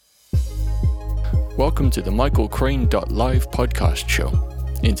Welcome to the Michael Crane Live podcast show.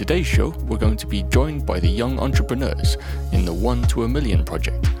 In today's show, we're going to be joined by the young entrepreneurs in the 1 to a Million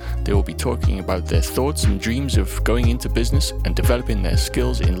project. They will be talking about their thoughts and dreams of going into business and developing their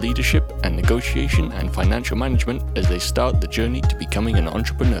skills in leadership and negotiation and financial management as they start the journey to becoming an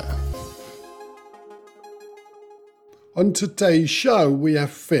entrepreneur. On today's show, we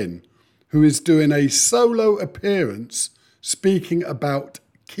have Finn, who is doing a solo appearance speaking about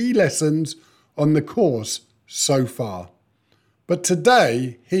key lessons on the course so far. But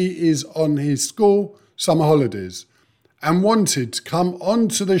today he is on his school summer holidays and wanted to come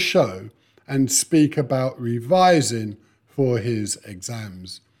onto the show and speak about revising for his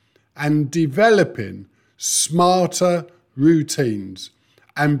exams and developing smarter routines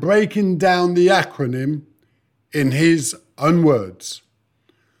and breaking down the acronym in his own words.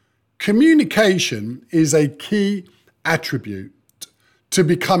 Communication is a key attribute to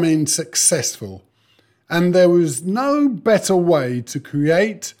becoming successful, and there was no better way to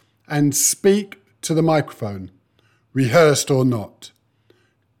create and speak to the microphone, rehearsed or not,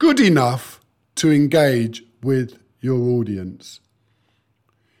 good enough to engage with your audience.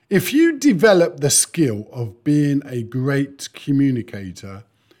 If you develop the skill of being a great communicator,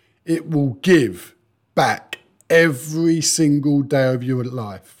 it will give back every single day of your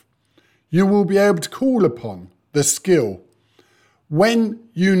life. You will be able to call upon the skill when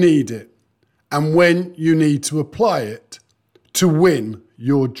you need it and when you need to apply it to win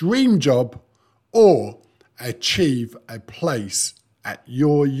your dream job or achieve a place at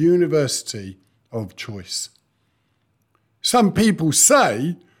your university of choice. Some people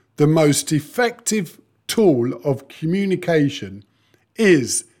say the most effective tool of communication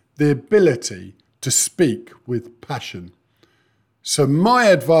is the ability to speak with passion. So my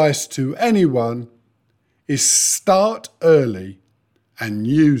advice to anyone is start early and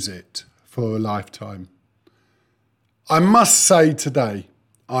use it for a lifetime. I must say today,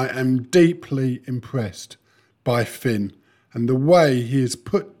 I am deeply impressed by Finn and the way he has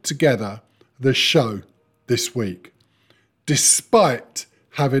put together the show this week. Despite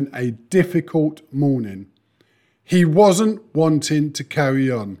having a difficult morning, he wasn't wanting to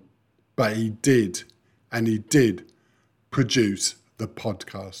carry on, but he did, and he did produce the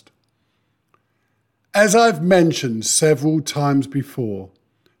podcast. As I've mentioned several times before,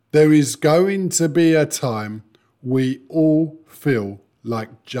 there is going to be a time we all feel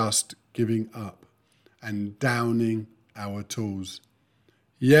like just giving up and downing our tools.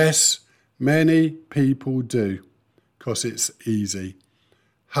 Yes, many people do, because it's easy.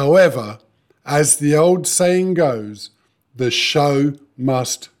 However, as the old saying goes, the show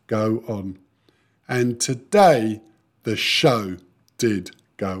must go on. And today, the show did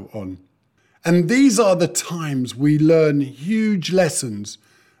go on. And these are the times we learn huge lessons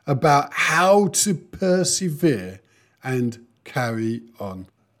about how to persevere and carry on.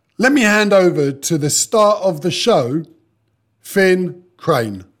 Let me hand over to the start of the show, Finn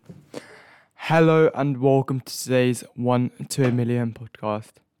Crane. Hello and welcome to today's 1 to a Million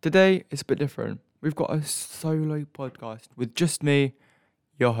podcast. Today is a bit different. We've got a solo podcast with just me,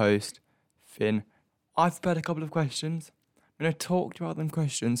 your host, Finn. I've prepared a couple of questions. I'm going to talk to you about them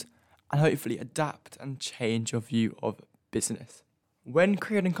questions and hopefully adapt and change your view of business. When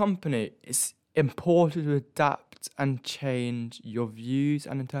creating a company, it's important to adapt and change your views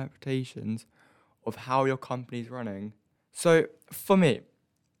and interpretations of how your company is running. So for me,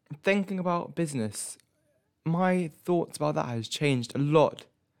 thinking about business, my thoughts about that has changed a lot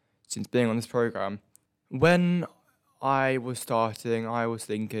since being on this program. When I was starting, I was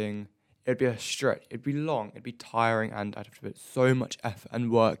thinking it'd be a stretch, it'd be long, it'd be tiring, and I'd have to put so much effort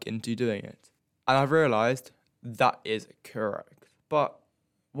and work into doing it. And I've realised that is correct. But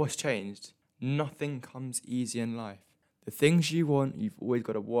what's changed? Nothing comes easy in life. The things you want, you've always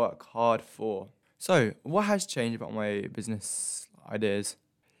got to work hard for. So, what has changed about my business ideas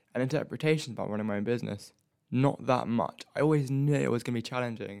and interpretations about running my own business? Not that much. I always knew it was going to be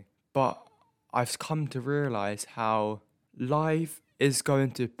challenging, but I've come to realise how life is going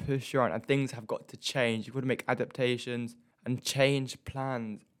to push you on and things have got to change. You've got to make adaptations and change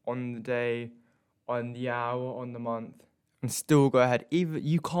plans on the day, on the hour, on the month, and still go ahead. Even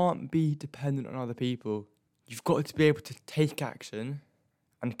you can't be dependent on other people. You've got to be able to take action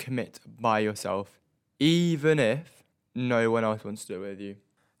and commit by yourself, even if no one else wants to do it with you.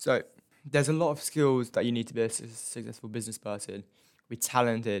 So there's a lot of skills that you need to be a successful business person. Be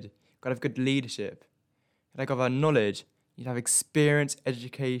talented. You've got to have good leadership. You've got to have knowledge. You have experience,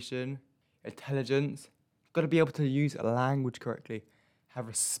 education, intelligence. You've got to be able to use a language correctly, have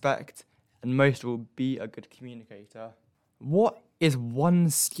respect, and most of all, be a good communicator. What is one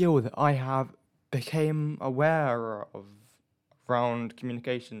skill that I have became aware of around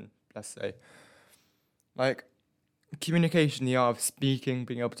communication, let's say. Like, communication, the art of speaking,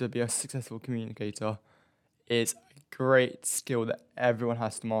 being able to be a successful communicator, is a great skill that everyone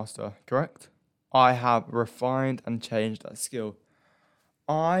has to master, correct? I have refined and changed that skill.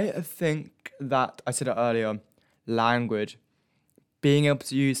 I think that, I said it earlier, language, being able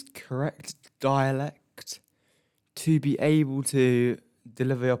to use correct dialect to be able to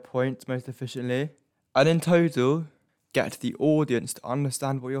deliver your points most efficiently, and in total, get the audience to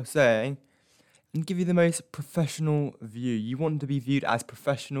understand what you're saying and give you the most professional view. You want to be viewed as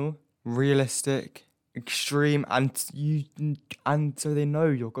professional, realistic, extreme, and so they know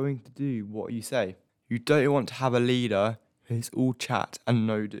you're going to do what you say. You don't want to have a leader who's all chat and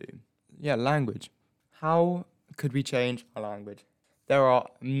no do. Yeah, language. How could we change our language? There are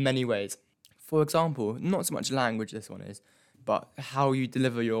many ways. For example, not so much language this one is, but how you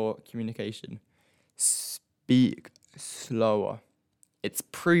deliver your communication. Speak slower. It's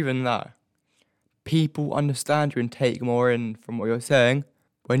proven that people understand you and take more in from what you're saying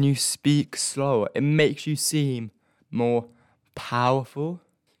when you speak slower. It makes you seem more powerful,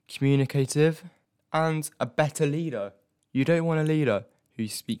 communicative, and a better leader. You don't want a leader who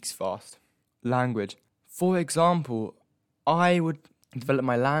speaks fast. Language. For example, I would develop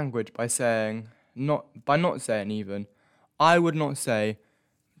my language by not saying even. I would not say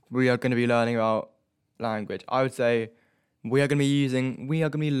we are going to be learning about language. I would say we are going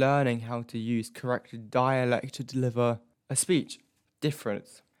to be learning how to use correct dialect to deliver a speech.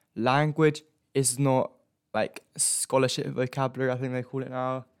 Difference. Language is not like scholarship vocabulary, I think they call it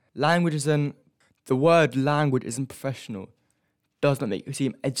now. The word language isn't professional. Does not make you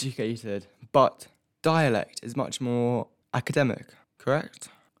seem educated, but dialect is much more academic, correct?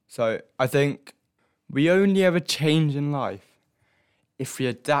 So I think we only ever change in life if we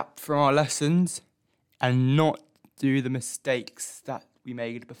adapt from our lessons and not do the mistakes that we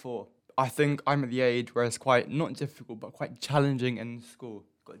made before. I think I'm at the age where it's quite, not difficult, but quite challenging in school.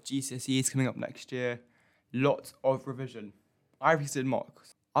 Got GCSEs coming up next year, lots of revision. I recently did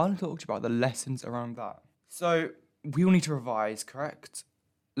mocks. I want to talk to you about the lessons around that. So, we all need to revise, correct?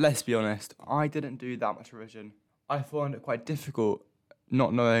 Let's be honest, I didn't do that much revision. I found it quite difficult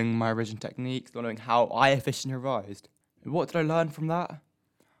not knowing my revision techniques, not knowing how I efficiently revised. What did I learn from that?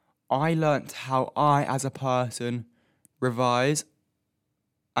 I learnt how I, as a person, revise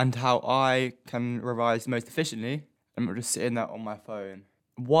and how I can revise most efficiently. I'm not just sitting there on my phone.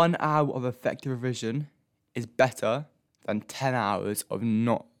 1 hour of effective revision is better than 10 hours of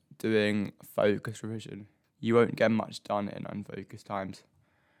not doing focused revision. You won't get much done in unfocused times.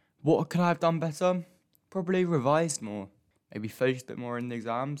 What could I have done better? Probably revised more. Maybe focused a bit more in the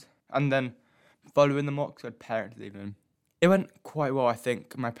exams. And then following the mocks with parents even. It went quite well, I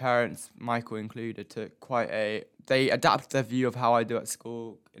think. My parents, Michael included, they adapted their view of how I do at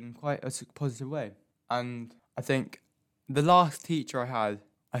school in quite a positive way. And I think the last teacher I had,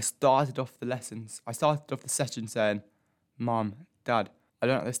 I started off the session saying, Mum, Dad, I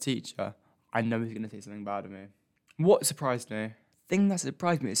don't like this teacher. I know he's going to say something bad of me. What surprised me? The thing that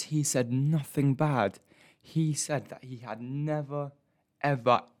surprised me is he said nothing bad. He said that he had never,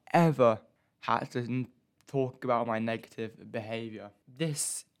 ever, ever had to talk about my negative behaviour.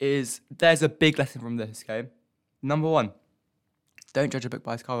 There's a big lesson from this, okay? Number 1, don't judge a book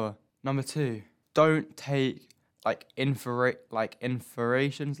by its cover. Number 2, don't take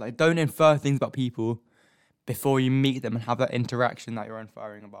inferrations, don't infer things about people before you meet them and have that interaction that you're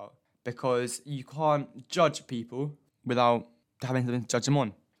inferring about. Because you can't judge people without having something to judge them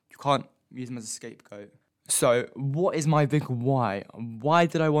on. You can't use them as a scapegoat. So, what is my big why? Why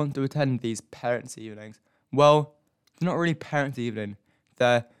did I want to attend these parents' evenings? Well, they're not really parents' evening.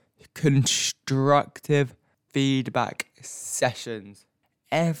 They're constructive feedback sessions.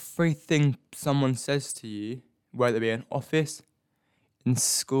 Everything someone says to you, whether it be in office, in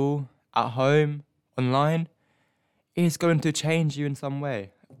school, at home, online, is going to change you in some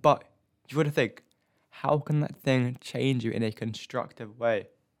way. But you've got to think, how can that thing change you in a constructive way?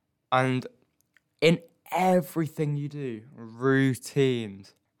 And in everything you do,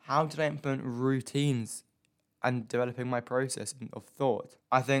 routines. How did I implement routines and developing my process of thought?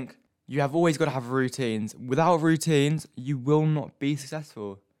 I think you have always got to have routines. Without routines, you will not be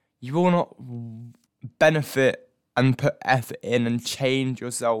successful. You will not benefit and put effort in and change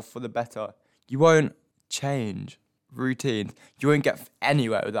yourself for the better. You won't change routines. You won't get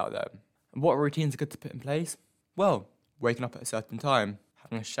anywhere without them. What routines are good to put in place? Well, waking up at a certain time,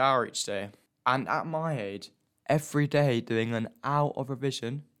 having a shower each day. And at my age, every day doing an hour of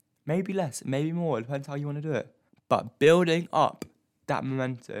revision, maybe less, maybe more, it depends how you want to do it. But building up that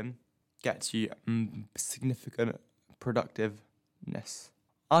momentum gets you significant productiveness.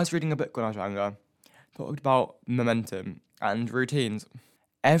 I was reading a book when I was younger, talked about momentum and routines.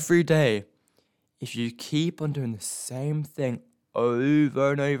 Every day, if you keep on doing the same thing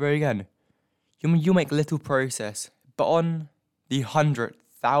over and over again, you'll make little progress. But on the 100th,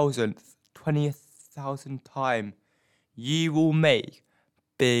 1000th, 20,000th time, you will make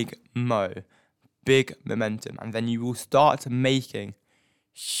big momentum, and then you will start making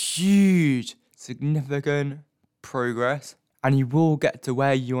huge, significant progress, and you will get to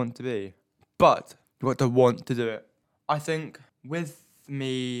where you want to be. But you got to want to do it. I think with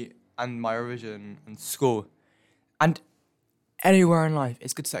me and my revision and school, and anywhere in life,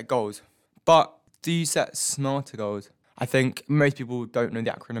 it's good to set goals. But do you set smarter goals? I think most people don't know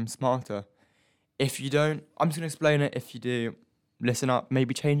the acronym SMARTER. If you don't, I'm just going to explain it. If you do, listen up,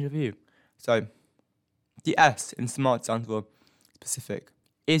 maybe change your view. So, the S in SMART stands for specific.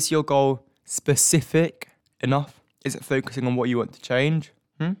 Is your goal specific enough? Is it focusing on what you want to change?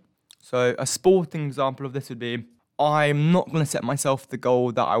 So, a sporting example of this would be, I'm not going to set myself the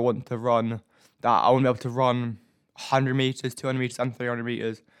goal that I want to run, that I want to be able to run 100 metres, 200 metres and 300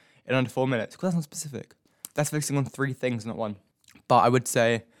 metres in under 4 minutes, because that's not specific. That's focusing on 3 things, not 1. But I would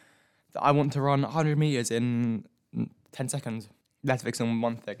say that I want to run 100 metres in 10 seconds. That's focusing on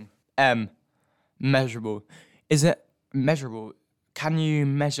 1 thing. M, measurable. Is it measurable? Can you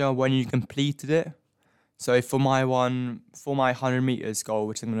measure when you completed it? So for my 100 metres goal,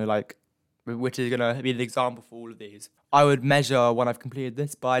 which is gonna be the example for all of these, I would measure when I've completed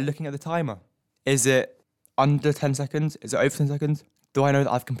this by looking at the timer. Is it under 10 seconds? Is it over 10 seconds? Do I know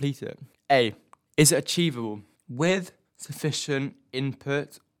that I've completed it? A, is it achievable? With sufficient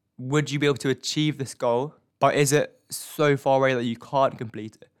input, would you be able to achieve this goal? But is it so far away that you can't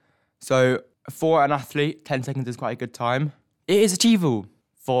complete it? So for an athlete, 10 seconds is quite a good time. It is achievable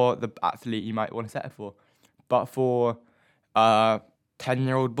for the athlete you might want to set it for. But for a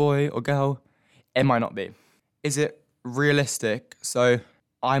 10-year-old boy or girl, it might not be. Is it realistic? So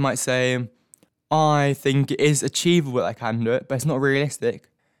I might say, I think it is achievable that I can do it, but it's not realistic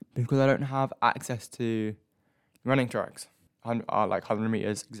because I don't have access to running tracks, like 100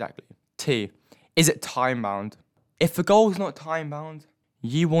 metres exactly. T, is it time-bound? If the goal is not time-bound,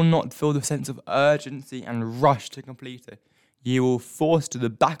 you will not feel the sense of urgency and rush to complete it. You will force to the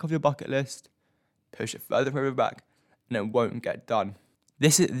back of your bucket list, push it further back, and it won't get done.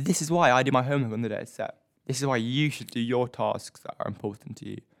 This is why I do my homework on the day it's set. This is why you should do your tasks that are important to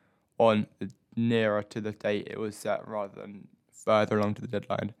you on nearer to the date it was set rather than further along to the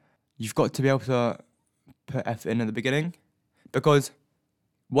deadline. You've got to be able to put effort in at the beginning, because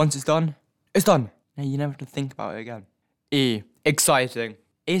once it's done, it's done. And you never have to think about it again. E, exciting.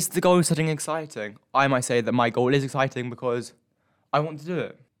 Is the goal setting exciting? I might say that my goal is exciting because I want to do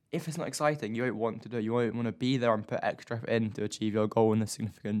it. If it's not exciting, you won't want to do it. You won't want to be there and put extra effort in to achieve your goal in a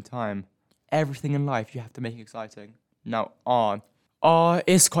significant time. Everything in life, you have to make exciting. Now, R. R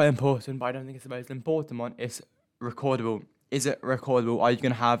is quite important, but I don't think it's the most important one. It's recordable. Is it recordable? Are you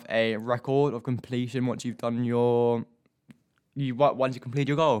going to have a record of completion once you've done once you complete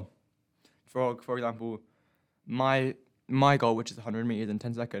your goal? For example, my goal, which is 100 meters in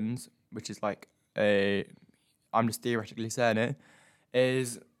 10 seconds, which is I'm just theoretically saying it,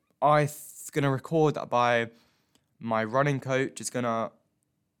 is I'm going to record that by my running coach is going to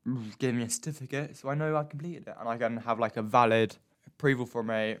give me a certificate so I know I've completed it, and I can have like a valid approval from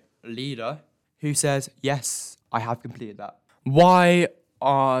a leader who says, yes, I have completed that. Why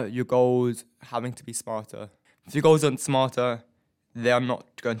are your goals having to be smarter? If your goals aren't smarter, they are not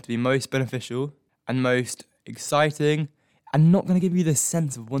going to be most beneficial and most exciting and not going to give you the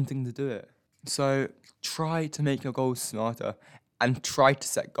sense of wanting to do it. So try to make your goals smarter and try to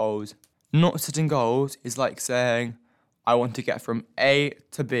set goals. Not setting goals is like saying, I want to get from A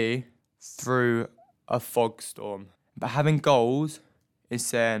to B through a fog storm. But having goals is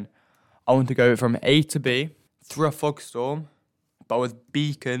saying, I want to go from A to B through a fog storm, but with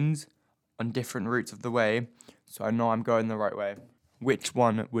beacons on different routes of the way, so I know I'm going the right way. Which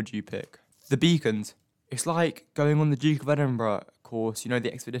one would you pick? The beacons. It's like going on the Duke of Edinburgh course,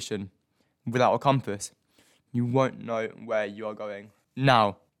 the expedition, without a compass. You won't know where you are going.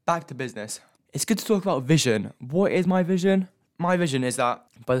 Now, back to business. It's good to talk about vision. What is my vision? My vision is that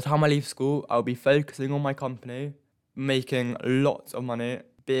by the time I leave school, I'll be focusing on my company, making lots of money,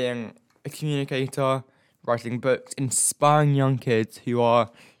 being a communicator, writing books, inspiring young kids who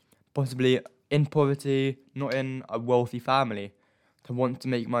are possibly in poverty, not in a wealthy family, to want to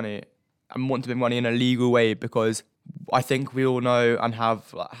make money and want to make money in a legal way, because I think we all know and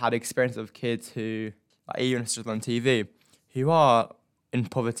have had experience of kids who, even just on TV, who are in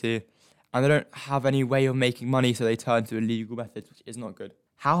poverty and they don't have any way of making money, so they turn to illegal methods, which is not good.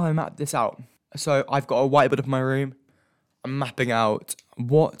 How I map this out? So I've got a whiteboard in my room. I'm mapping out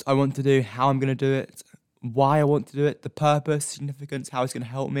what I want to do, how I'm going to do it, why I want to do it, the purpose, significance, how it's going to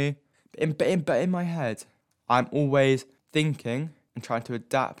help me. But in my head, I'm always thinking and trying to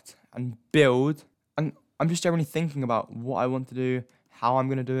adapt and build. And I'm just generally thinking about what I want to do, how I'm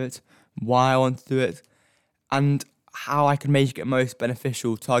going to do it, why I want to do it, and how I can make it most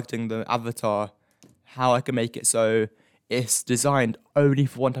beneficial, targeting the avatar, how I can make it so it's designed only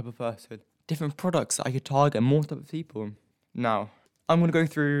for one type of person. Different products that I could target more type of people. Now, I'm going to go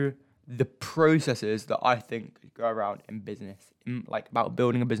through the processes that I think go around in business, about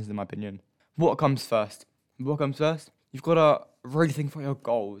building a business, in my opinion. What comes first? You've got to really think about your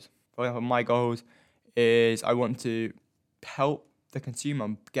goals. For example, my goals is I want to help the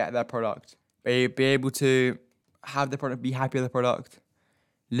consumer get their product, be able to have the product, be happy with the product,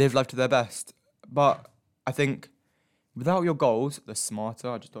 live life to their best. But I think without your goals, the smarter,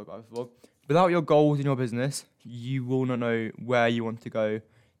 I just talked about it before, without your goals in your business, you will not know where you want to go,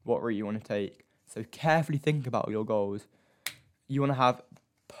 what route you want to take. So carefully think about your goals. You want to have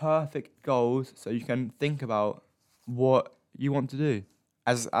perfect goals so you can think about what you want to do.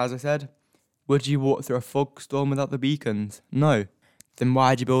 As I said, would you walk through a fog storm without the beacons? No. Then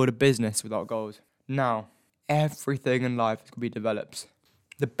why'd you build a business without goals? Now, everything in life is going to be developed.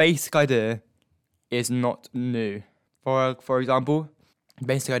 The basic idea is not new. For example, the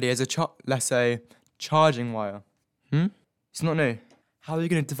basic idea is let's say charging wire. It's not new. How are you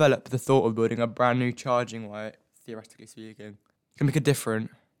going to develop the thought of building a brand new charging wire, theoretically speaking? You're going to make it different.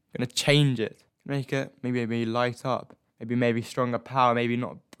 You're going to change it. Make it maybe light up. Maybe stronger power. Maybe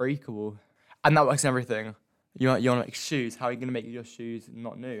not breakable. And that works in everything. You want to make shoes. How are you going to make your shoes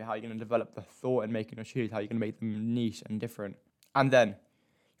not new? How are you going to develop the thought in making your shoes? How are you going to make them niche and different? And then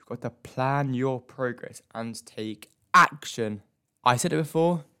you've got to plan your progress and take action. I said it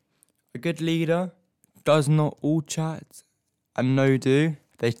before. A good leader does not all chat and no do.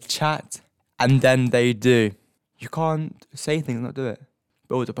 They chat and then they do. You can't say things and not do it.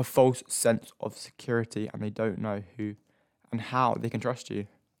 Build up a false sense of security and they don't know who and how they can trust you.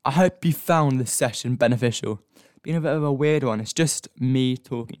 I hope you found this session beneficial. Being a bit of a weird one, it's just me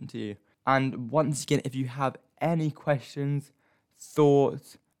talking to you. And once again, if you have any questions,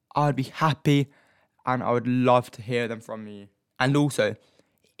 thoughts, I'd be happy and I would love to hear them from you. And also,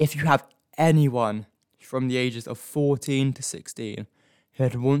 if you have anyone from the ages of 14 to 16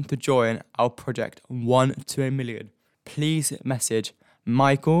 who'd want to join our project 1 to a million, please message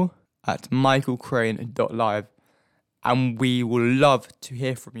Michael at michaelcrane.live. And we will love to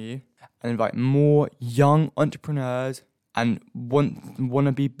hear from you and invite more young entrepreneurs and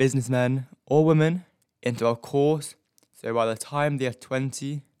wannabe businessmen or women into our course. So by the time they are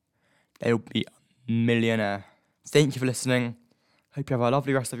 20, they will be a millionaire. Thank you for listening. Hope you have a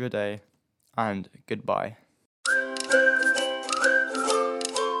lovely rest of your day. And goodbye.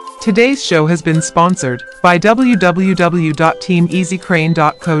 Today's show has been sponsored by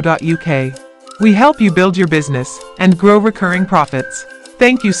www.teameasycrane.co.uk. We help you build your business and grow recurring profits.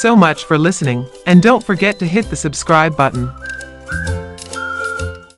 Thank you so much for listening, and don't forget to hit the subscribe button.